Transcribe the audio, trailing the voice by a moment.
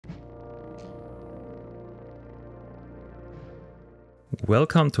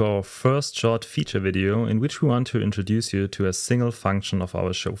Welcome to our first short feature video in which we want to introduce you to a single function of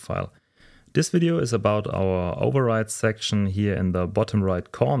our show file. This video is about our override section here in the bottom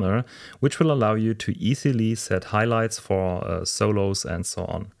right corner, which will allow you to easily set highlights for solos and so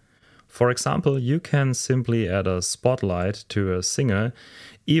on. For example, you can simply add a spotlight to a singer,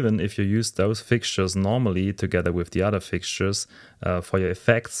 even if you use those fixtures normally together with the other fixtures for your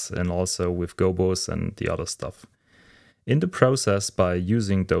effects and also with gobos and the other stuff. In the process, by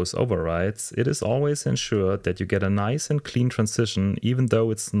using those overrides, it is always ensured that you get a nice and clean transition, even though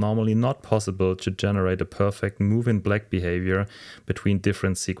it's normally not possible to generate a perfect move in black behavior between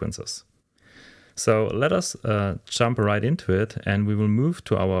different sequences. So let us jump right into it, and we will move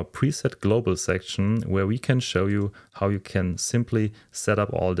to our preset global section where we can show you how you can simply set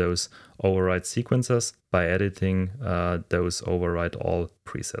up all those override sequences by editing those override all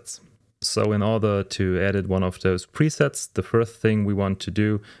presets. So in order to edit one of those presets, the first thing we want to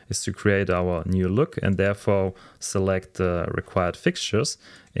do is to create our new look and therefore select the required fixtures.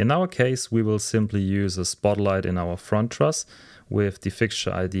 In our case, we will simply use a spotlight in our front truss with the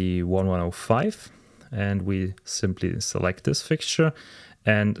fixture ID 1105, and we simply select this fixture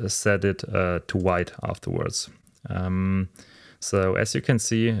and set it to white afterwards. So as you can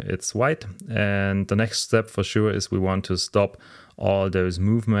see, it's white, and the next step for sure is we want to stop all those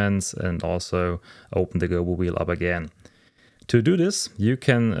movements and also open the gobo wheel up again. To do this, you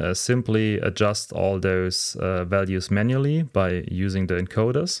can simply adjust all those values manually by using the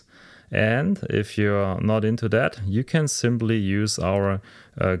encoders. And if you're not into that, you can simply use our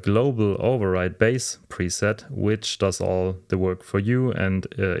global override base preset, which does all the work for you, and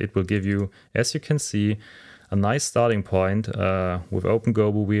it will give you, as you can see, a nice starting point with open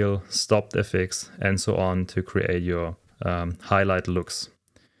gobo wheel, stopped FX, and so on to create your highlight looks.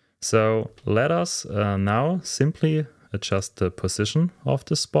 So let us now simply adjust the position of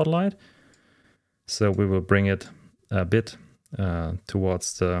the spotlight. So we will bring it a bit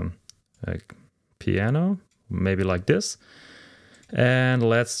towards the piano, maybe like this. And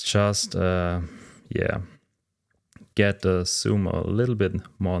let's just get the zoom a little bit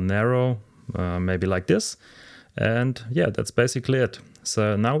more narrow, maybe like this. And yeah, that's basically it.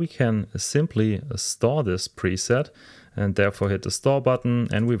 So now we can simply store this preset and therefore hit the store button,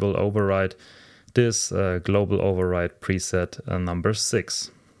 and we will override this global override preset number 6.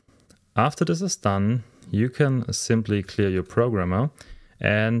 After this is done, you can simply clear your programmer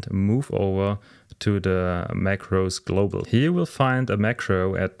and move over to the macros global. Here you will find a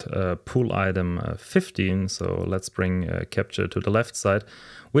macro at pool item 15, so let's bring capture to the left side,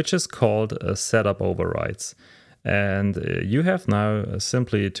 which is called setup overrides. And you have now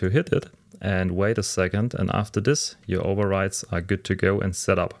simply to hit it and wait a second, and after this your overrides are good to go and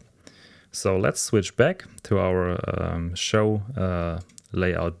set up. So let's switch back to our show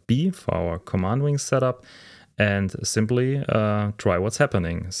layout B for our command wing setup and simply try what's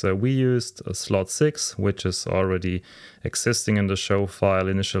happening. So we used slot 6, which is already existing in the show file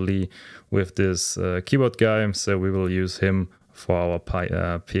initially with this keyboard guy, so we will use him for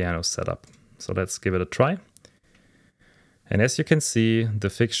our piano setup. So let's give it a try. And as you can see, the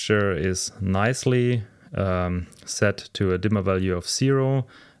fixture is nicely set to a dimmer value of 0.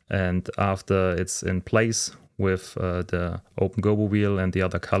 And after it's in place with the open gobo wheel and the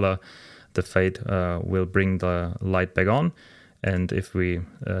other color, the fade will bring the light back on. And if we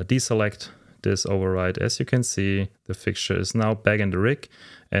deselect this override, as you can see, the fixture is now back in the rig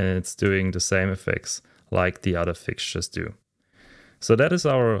and it's doing the same effects like the other fixtures do. So that is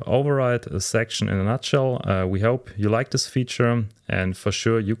our override section in a nutshell. We hope you like this feature, and for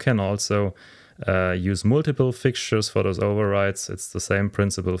sure you can also use multiple fixtures for those overrides. It's the same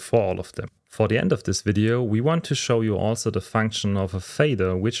principle for all of them. For the end of this video, we want to show you also the function of a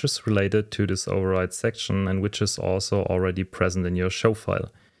fader, which is related to this override section and which is also already present in your show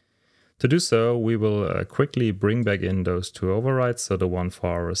file. To do so, we will quickly bring back in those two overrides, so the one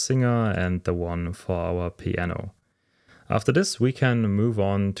for our singer and the one for our piano. After this, we can move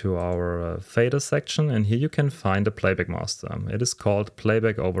on to our fader section, and here you can find a playback master. It is called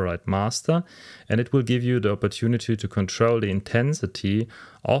Playback Override Master, and it will give you the opportunity to control the intensity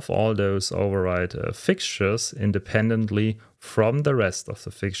of all those override fixtures independently from the rest of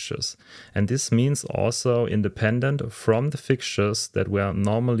the fixtures. And this means also independent from the fixtures that were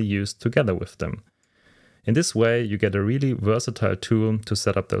normally used together with them. In this way, you get a really versatile tool to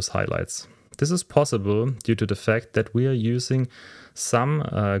set up those highlights. This is possible due to the fact that we are using some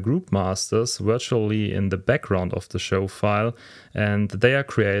group masters virtually in the background of the show file, and they are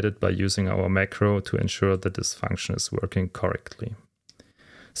created by using our macro to ensure that this function is working correctly.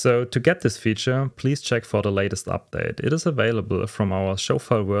 So to get this feature, please check for the latest update. It is available from our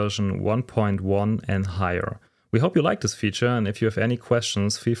Showfile version 1.1 and higher. We hope you like this feature, and if you have any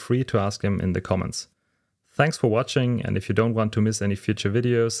questions, feel free to ask them in the comments. Thanks for watching, and if you don't want to miss any future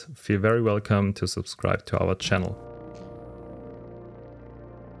videos, feel very welcome to subscribe to our channel.